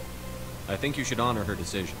child, Michael. I think you should honor her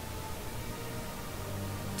decision.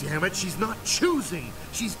 damn it, she's not choosing.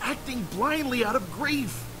 She's acting blindly out of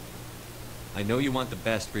grief. I know you want the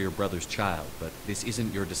best for your brother's child, but this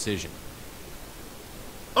isn't your decision.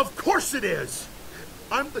 Of course it is!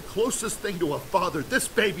 I'm the closest thing to a father this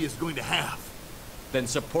baby is going to have. Then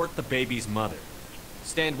support the baby's mother.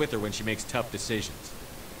 Stand with her when she makes tough decisions.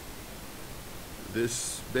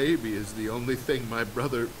 This baby is the only thing my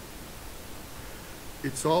brother...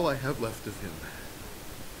 It's all I have left of him.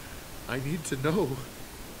 I need to know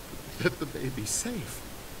that the baby's safe.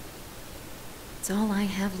 It's all I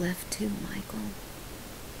have left too, Michael.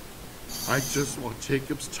 I just want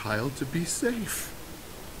Jacob's child to be safe.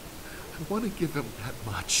 I want to give him that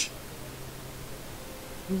much.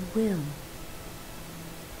 We will.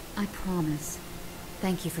 I promise.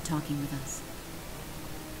 Thank you for talking with us.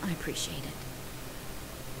 I appreciate it.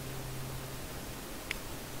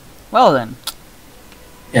 Well then.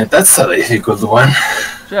 Yeah, that's a difficult one.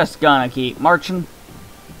 Just gonna keep marching.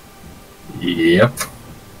 Yep.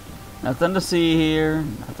 Nothing to see here.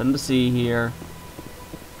 Nothing to see here.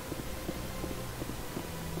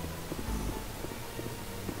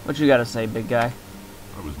 What you gotta say, big guy?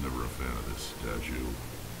 I was never a fan of this statue.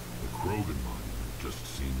 The Krogan monument just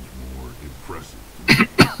seems more impressive.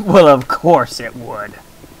 Well, of course it would.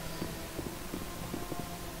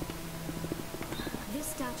 This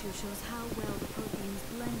statue shows how well the Protheans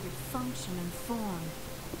blended function and form.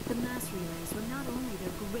 The mass relays were not only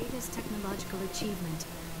their greatest technological achievement,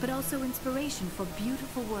 but also inspiration for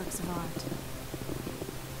beautiful works of art.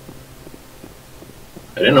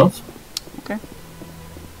 I don't know. Okay.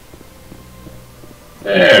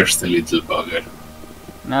 There's the little bugger.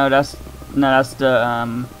 No, that's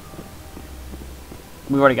the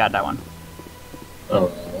we already got that one.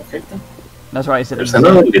 Oh, okay then. That's why I said there's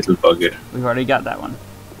another little bugger. We've already got that one.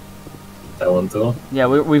 That one too? Yeah,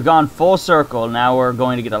 we've gone full circle. Now we're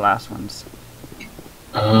going to get the last ones.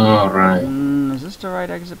 Alright. Is this the right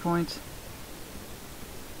exit point?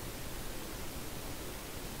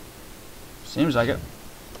 Seems like it.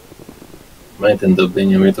 Might end up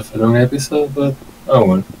being a bit of a long episode, but oh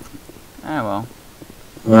well. Ah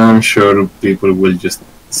well. I'm sure people will just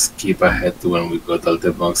skip ahead to when we got all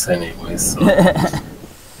the bugs anyway, so...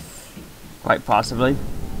 Quite possibly.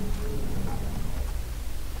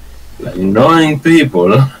 Like annoying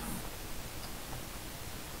people.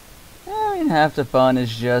 I mean, half the fun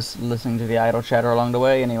is just listening to the idle chatter along the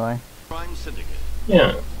way anyway.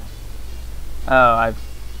 Yeah. Oh, I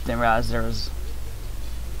didn't realize there was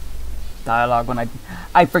dialogue when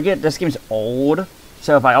I forget this game's old,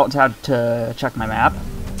 so if I alt tab to check my map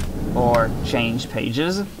or change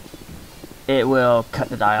pages, it will cut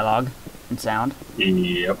the dialogue and sound.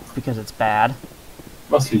 Yep. Because it's bad.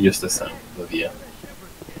 Mostly just the sound, but yeah.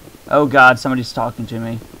 Oh god, somebody's talking to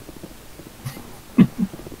me.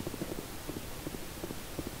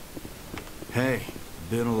 Hey,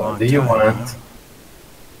 been a long What do you time. want?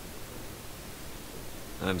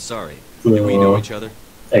 I'm sorry. Do we know each other?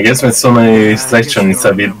 I guess with so many sections, it's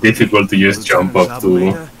a bit difficult to just jump up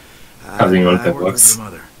to having all the bugs.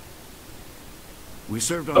 We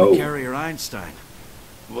served on the carrier Einstein.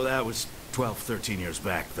 Well, that was 12, 13 years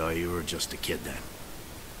back, though. You were just a kid then.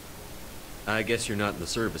 I guess you're not in the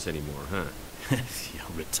service anymore, huh?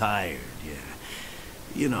 You're retired, yeah.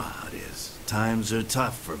 You know how it is. Times are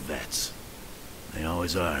tough for vets. They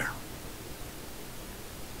always are.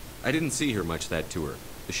 I didn't see her much that tour.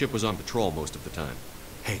 The ship was on patrol most of the time.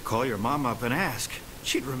 Hey, call your mom up and ask.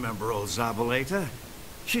 She'd remember old Zabaleta.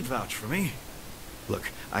 She'd vouch for me.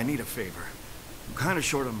 Look, I need a favor. I'm kind of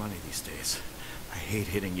short on money these days. I hate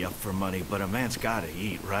hitting you up for money, but a man's gotta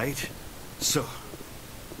eat, right? So,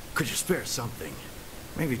 could you spare something?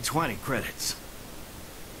 Maybe 20 credits.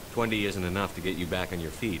 20 isn't enough to get you back on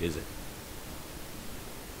your feet, is it?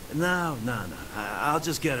 No. I'll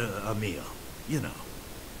just get a meal. You know.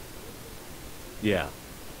 Yeah.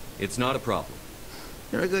 It's not a problem.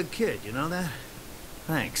 You're a good kid, you know that?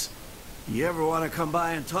 Thanks. You ever want to come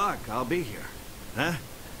by and talk, I'll be here. Huh?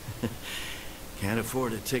 Can't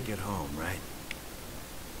afford a ticket home, right?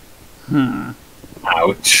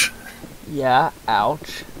 Ouch. Yeah,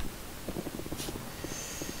 ouch.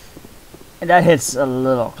 And that hits a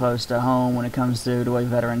little close to home when it comes to the way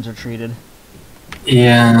veterans are treated.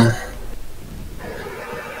 Yeah.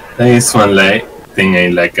 There is one thing I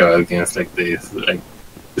like about games like this. Like,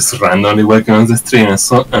 just randomly walking on the street and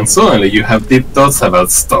suddenly you have deep thoughts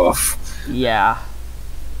about stuff. Yeah.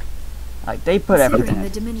 Like, they put everything in. The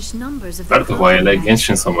diminished numbers of Part of why I like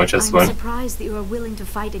Genshin so much as well. I'm surprised that you are willing to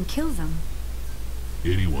fight and kill them.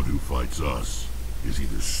 Anyone who fights us is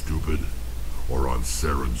either stupid or on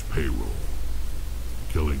Saren's payroll.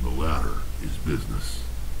 Killing the latter is business.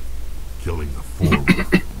 Killing the former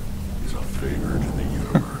is a favor to the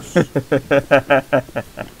universe.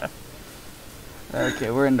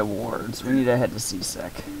 Okay, we're in the wards. We need to head to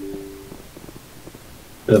CSEC.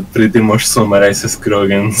 That pretty much summarizes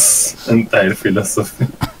Krogan's entire philosophy.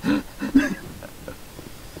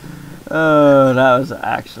 Oh, that was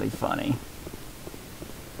actually funny.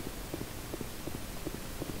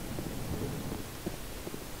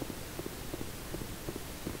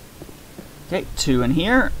 Okay, 2 in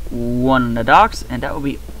here, 1 in the docks, and that will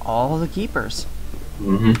be all the keepers.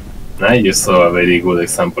 I just saw a very good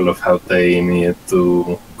example of how they needed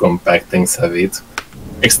to compact things a bit.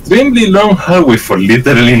 Extremely long hallway for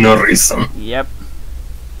literally no reason. Yep.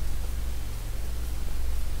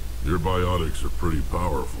 Your biotics are pretty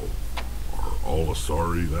powerful. Are all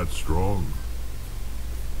Asari that strong?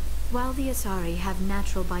 While the Asari have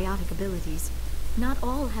natural biotic abilities, not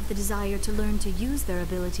all have the desire to learn to use their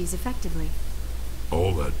abilities effectively.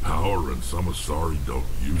 All that power and some Asari don't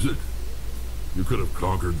use it? You could have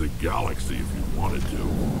conquered the galaxy if you wanted to.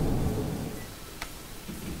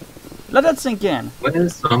 Let that sink in. Well,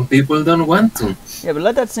 some people don't want to. Yeah, but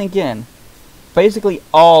let that sink in. Basically,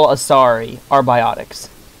 all Asari are biotics.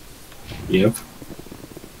 Yep.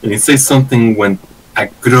 And it says something when a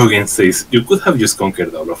Krogan says, you could have just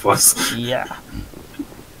conquered all of us. Yeah.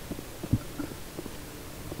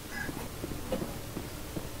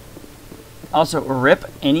 Also, rip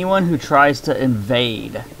anyone who tries to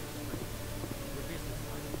invade.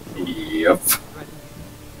 Yep.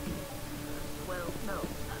 Well, no,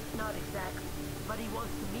 not exactly. But he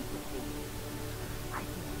wants to meet with me. I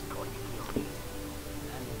think he's going to kill me.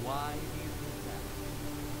 And why do you think that?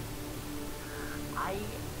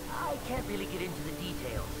 I can't really get into the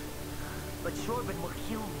details. But Shorban will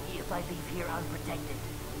kill me if I leave here unprotected.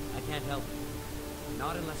 I can't help you.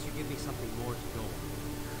 Not unless you give me something more to go on.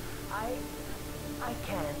 I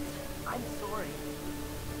can't. I'm sorry.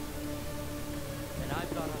 And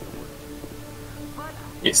I've got other work.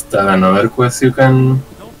 Is that another quest you can...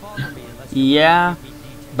 Yeah,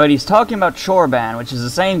 but he's talking about Chorban, which is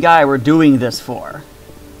the same guy we're doing this for.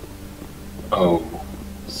 Oh.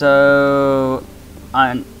 So,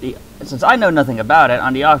 since I know nothing about it,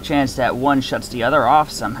 on the off chance that one shuts the other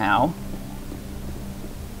off somehow,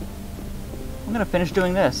 I'm gonna finish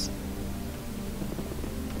doing this.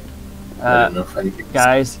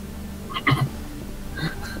 Guys.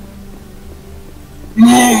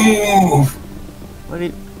 Move! What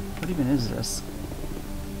even is this?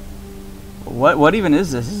 What even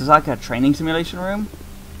is this? Is this like a training simulation room?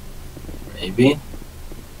 Maybe.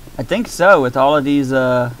 I think so, with all of these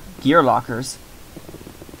gear lockers.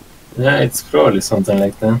 Yeah, it's probably something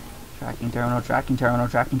like that. Tracking terminal, tracking terminal,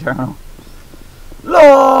 tracking terminal.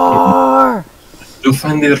 Lore! I do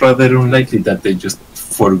find it rather unlikely that they just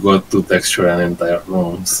forgot to texture an entire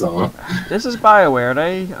room, so... This is BioWare,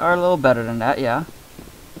 they are a little better than that, yeah.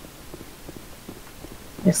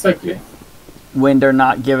 Exactly. When they're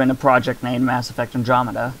not given a project named Mass Effect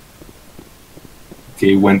Andromeda.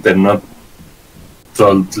 Okay, when they're not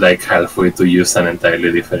told like halfway to use an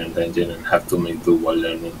entirely different engine and have to make do while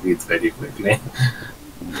learning it very quickly.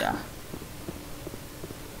 Yeah.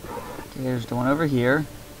 Okay, there's the one over here.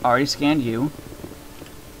 Already scanned you.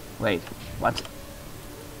 Wait, what?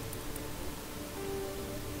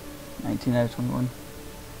 19 out of 21.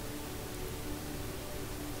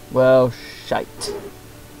 Well, shite.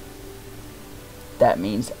 That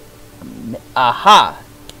means... aha!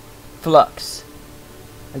 Flux.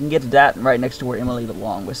 I can get to that right next to where Emily the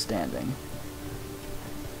Long was standing.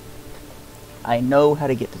 I know how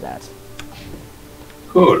to get to that.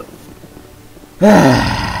 Cool.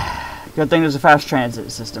 Good thing there's a fast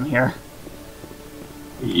transit system here.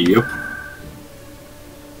 Yep.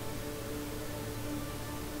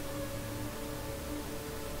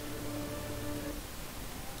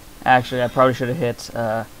 Actually, I probably should have hit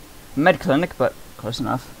Med Clinic, but close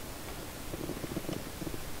enough.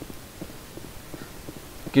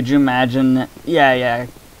 Could you imagine, yeah,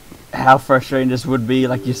 how frustrating this would be,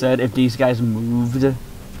 like you said, if these guys moved?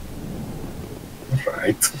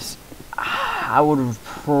 Right. I would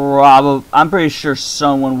probably, I'm pretty sure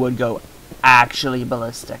someone would go actually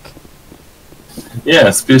ballistic. Yeah,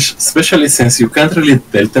 especially since you can't really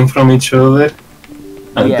tell them from each other.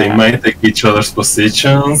 And they might take each other's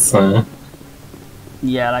positions.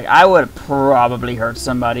 Yeah, like, I would probably hurt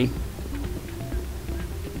somebody.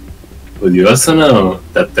 But you also know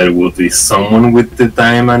that there would be someone with the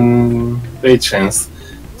time and patience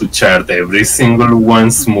to chart every single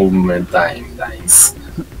one's movement timelines.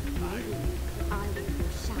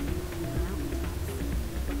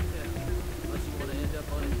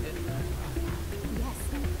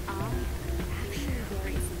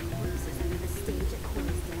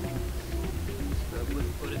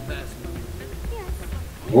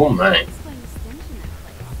 Oh my.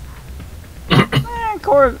 Man,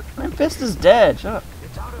 Cora, my fist is dead. Shut up.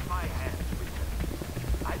 It's out of my hands,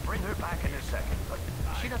 Richard. I'd bring her back in a second, but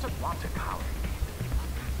she doesn't want to cower.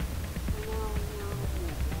 No.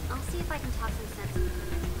 I'll see if I can talk some sense into her.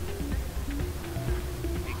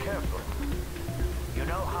 Be careful. You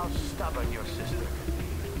know how stubborn your sister can be.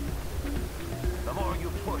 The more you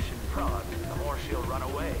push and prod, the more she'll run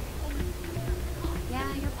away.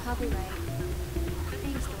 Yeah, you're probably right.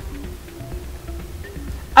 Thanks, Doran.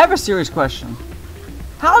 I have a serious question.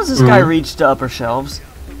 How does this guy reach the upper shelves?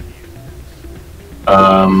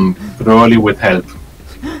 Probably with help.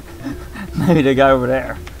 Maybe the guy over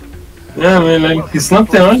there. Yeah, I mean, like, he's not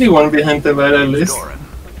the only one behind the barrel list. Doran,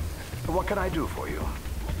 what can I do for you?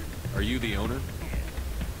 Are you the owner?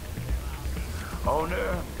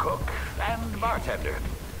 Owner, cook, and bartender.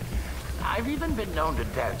 I've even been known to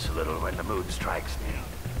dance a little when the mood strikes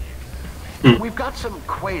me. We've got some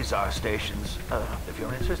quasar stations, if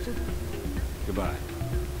you're interested. Goodbye.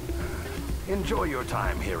 Enjoy your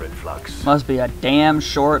time here at Flux. Must be a damn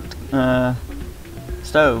short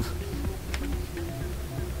stove.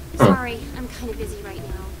 Sorry, I'm kind of busy right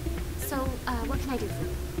now. So, what can I do for you?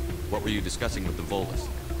 What were you discussing with the Volus?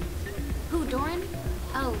 Who, Doran?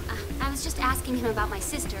 Oh, I was just asking him about my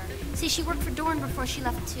sister. See, she worked for Doran before she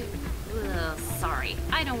left too. Ugh, sorry.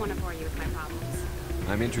 I don't want to bore you with my problems.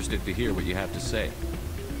 I'm interested to hear what you have to say.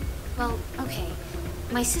 Well, okay.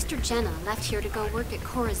 My sister Jenna left here to go work at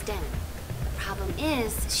Cora's Den. The problem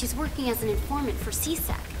is, she's working as an informant for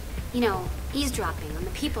CSEC. You know, eavesdropping on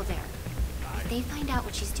the people there. If they find out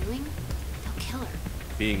what she's doing, they'll kill her.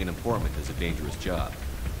 Being an informant is a dangerous job.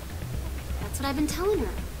 That's what I've been telling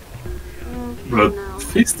her. I But don't know.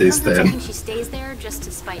 Fist is Sometimes I dead. think she stays there just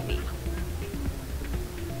to spite me.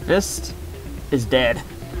 Fist is dead.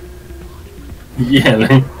 Yeah, like,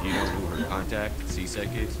 Do you know who her contact at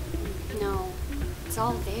CSEC is? No, it's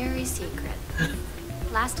all very secret.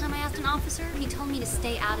 Last time I asked an officer, he told me to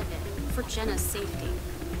stay out of it, for Jenna's safety.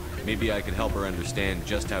 Maybe I could help her understand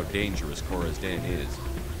just how dangerous Cora's Den is.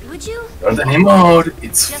 Would you? not anymore.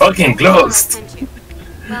 It's Just fucking tell me more, closed. can't you?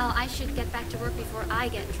 Well, I should get back to work before I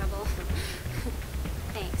get in trouble.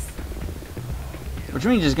 Thanks. Which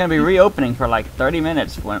means it's gonna be reopening for like 30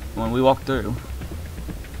 minutes when we walk through.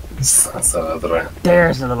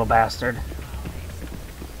 There's the little bastard.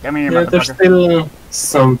 Come here, Yeah, there's motherfucker. still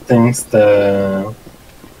some things that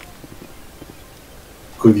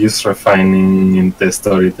could use refining in the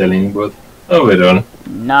storytelling, but overall,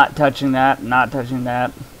 Not touching that. Not touching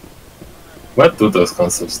that. what do those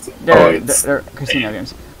consoles do? They're casino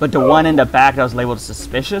games. But the one in the back that was labeled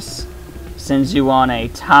suspicious sends you on a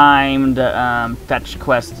timed fetch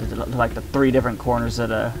quest to like the 3 different corners of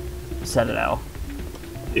the Citadel.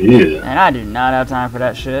 Yeah. And I do not have time for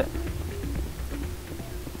that shit.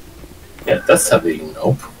 Yeah, that's a big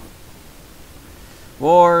nope.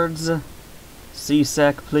 Wards,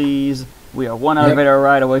 CSEC, please. We are one elevator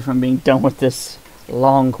ride away from being done with this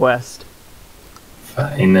long quest.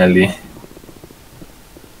 Finally.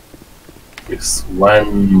 Just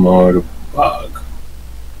one more bug.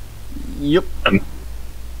 Yep.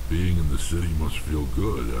 Being in the city must feel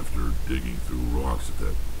good after digging through rocks at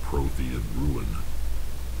that Prothean ruin.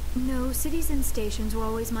 No, cities and stations were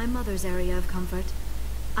always my mother's area of comfort.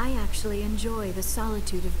 I actually enjoy the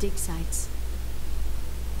solitude of dig sites.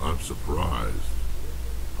 I'm surprised.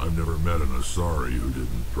 I've never met an Asari who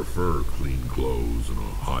didn't prefer clean clothes and a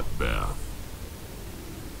hot bath.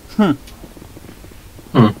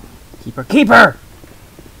 Keeper!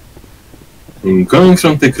 Coming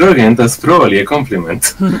from the Krorian, that's probably a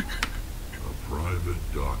compliment. A private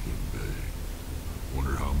docking bay.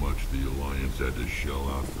 Wonder how much the Alliance had to shell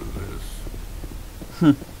out for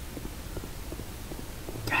this.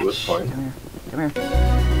 Good point. Come here.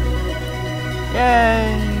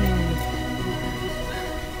 Yay!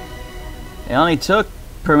 It only took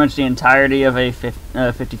pretty much the entirety of a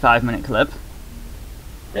 55-minute clip.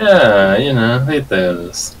 Yeah, you know, it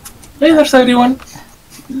does. Hey, there's everyone.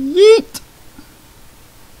 Yeet!